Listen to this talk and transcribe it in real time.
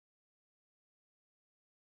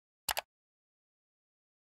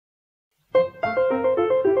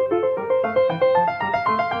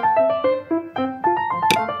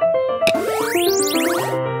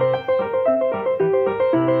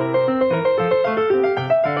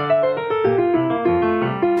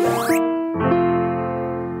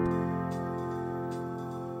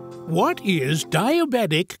What is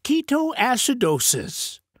diabetic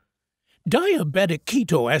ketoacidosis? Diabetic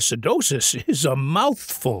ketoacidosis is a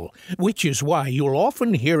mouthful, which is why you'll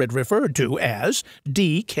often hear it referred to as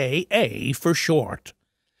DKA for short.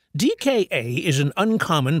 DKA is an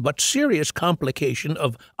uncommon but serious complication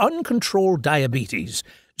of uncontrolled diabetes,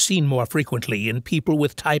 seen more frequently in people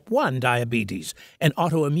with type 1 diabetes, an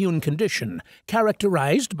autoimmune condition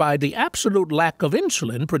characterized by the absolute lack of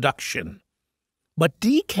insulin production. But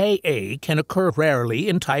DKA can occur rarely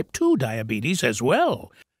in type 2 diabetes as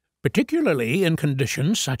well, particularly in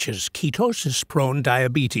conditions such as ketosis-prone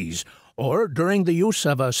diabetes, or during the use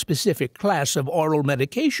of a specific class of oral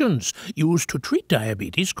medications used to treat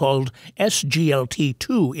diabetes called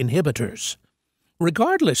SGLT2 inhibitors.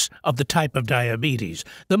 Regardless of the type of diabetes,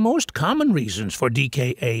 the most common reasons for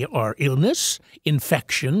DKA are illness,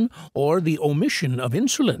 infection, or the omission of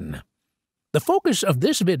insulin. The focus of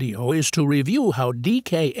this video is to review how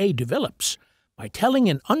DKA develops by telling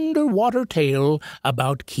an underwater tale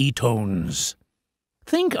about ketones.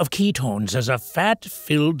 Think of ketones as a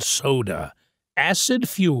fat-filled soda, acid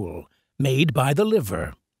fuel, made by the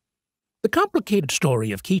liver. The complicated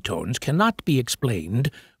story of ketones cannot be explained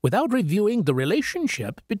without reviewing the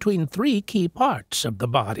relationship between three key parts of the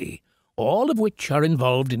body, all of which are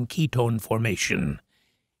involved in ketone formation.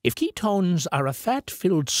 If ketones are a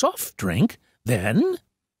fat-filled soft drink, then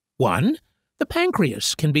 1. The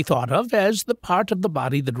pancreas can be thought of as the part of the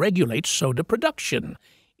body that regulates soda production.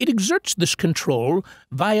 It exerts this control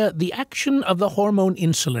via the action of the hormone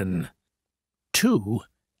insulin. 2.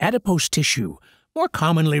 Adipose tissue, more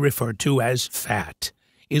commonly referred to as fat,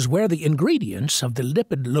 is where the ingredients of the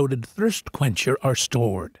lipid-loaded thirst quencher are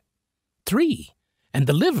stored. 3. And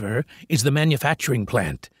the liver is the manufacturing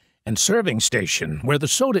plant and serving station where the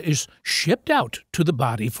soda is shipped out to the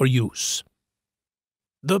body for use.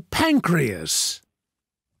 The pancreas.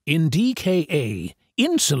 In DKA,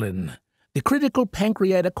 insulin, the critical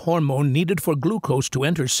pancreatic hormone needed for glucose to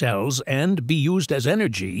enter cells and be used as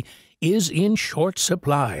energy, is in short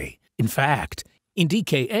supply. In fact, in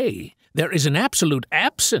DKA, there is an absolute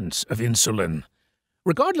absence of insulin.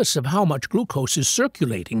 Regardless of how much glucose is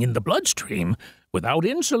circulating in the bloodstream, without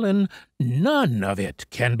insulin, none of it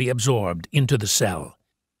can be absorbed into the cell.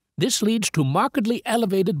 This leads to markedly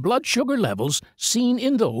elevated blood sugar levels seen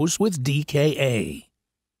in those with DKA.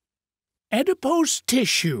 Adipose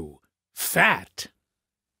tissue, fat.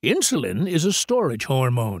 Insulin is a storage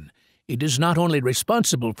hormone. It is not only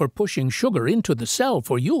responsible for pushing sugar into the cell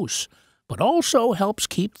for use, but also helps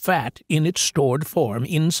keep fat in its stored form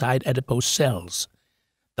inside adipose cells.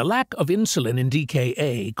 The lack of insulin in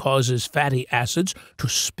DKA causes fatty acids to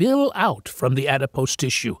spill out from the adipose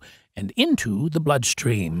tissue and into the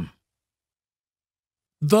bloodstream.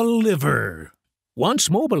 The liver. Once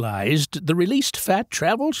mobilized, the released fat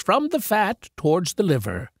travels from the fat towards the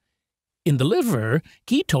liver. In the liver,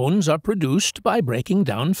 ketones are produced by breaking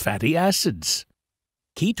down fatty acids.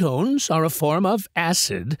 Ketones are a form of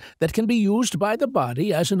acid that can be used by the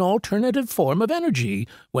body as an alternative form of energy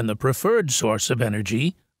when the preferred source of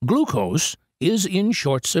energy, glucose, is in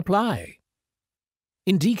short supply.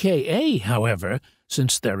 In DKA, however,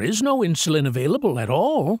 since there is no insulin available at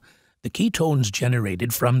all, the ketones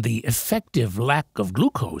generated from the effective lack of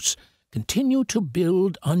glucose continue to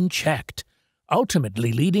build unchecked,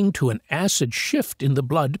 ultimately leading to an acid shift in the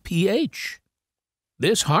blood pH.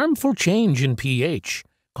 This harmful change in pH,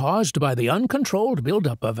 caused by the uncontrolled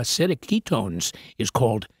buildup of acidic ketones, is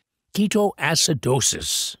called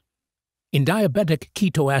ketoacidosis. In diabetic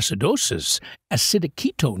ketoacidosis, acidic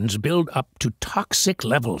ketones build up to toxic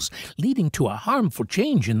levels, leading to a harmful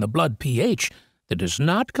change in the blood pH that is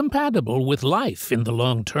not compatible with life in the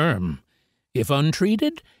long term. If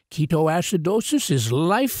untreated, ketoacidosis is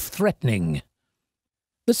life-threatening.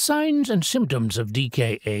 The signs and symptoms of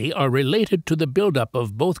DKA are related to the buildup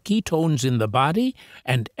of both ketones in the body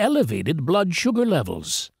and elevated blood sugar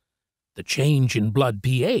levels. The change in blood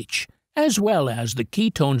pH, as well as the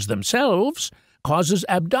ketones themselves, causes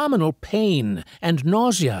abdominal pain and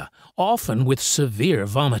nausea, often with severe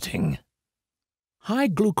vomiting. High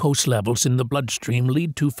glucose levels in the bloodstream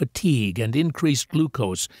lead to fatigue and increased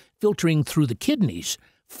glucose filtering through the kidneys,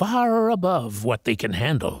 far above what they can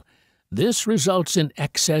handle. This results in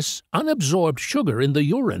excess, unabsorbed sugar in the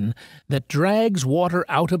urine that drags water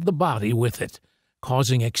out of the body with it,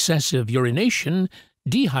 causing excessive urination,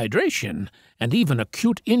 dehydration, and even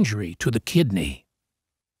acute injury to the kidney.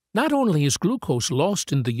 Not only is glucose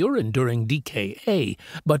lost in the urine during DKA,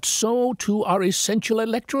 but so too are essential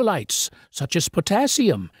electrolytes, such as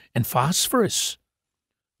potassium and phosphorus.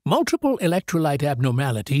 Multiple electrolyte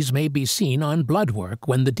abnormalities may be seen on blood work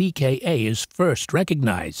when the DKA is first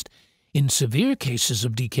recognized. In severe cases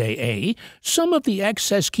of DKA, some of the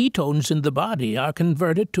excess ketones in the body are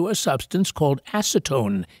converted to a substance called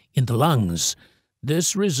acetone in the lungs.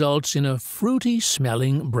 This results in a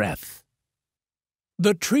fruity-smelling breath.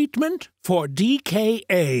 The treatment for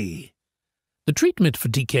DKA. The treatment for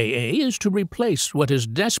DKA is to replace what is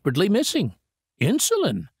desperately missing: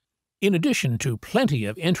 insulin, in addition to plenty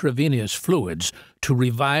of intravenous fluids to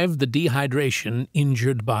revive the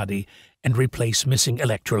dehydration-injured body and replace missing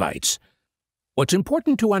electrolytes. What's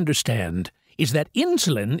important to understand is that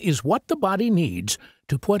insulin is what the body needs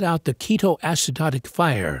to put out the ketoacidotic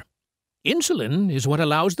fire. Insulin is what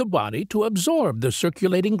allows the body to absorb the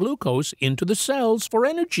circulating glucose into the cells for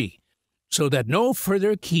energy, so that no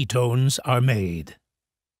further ketones are made.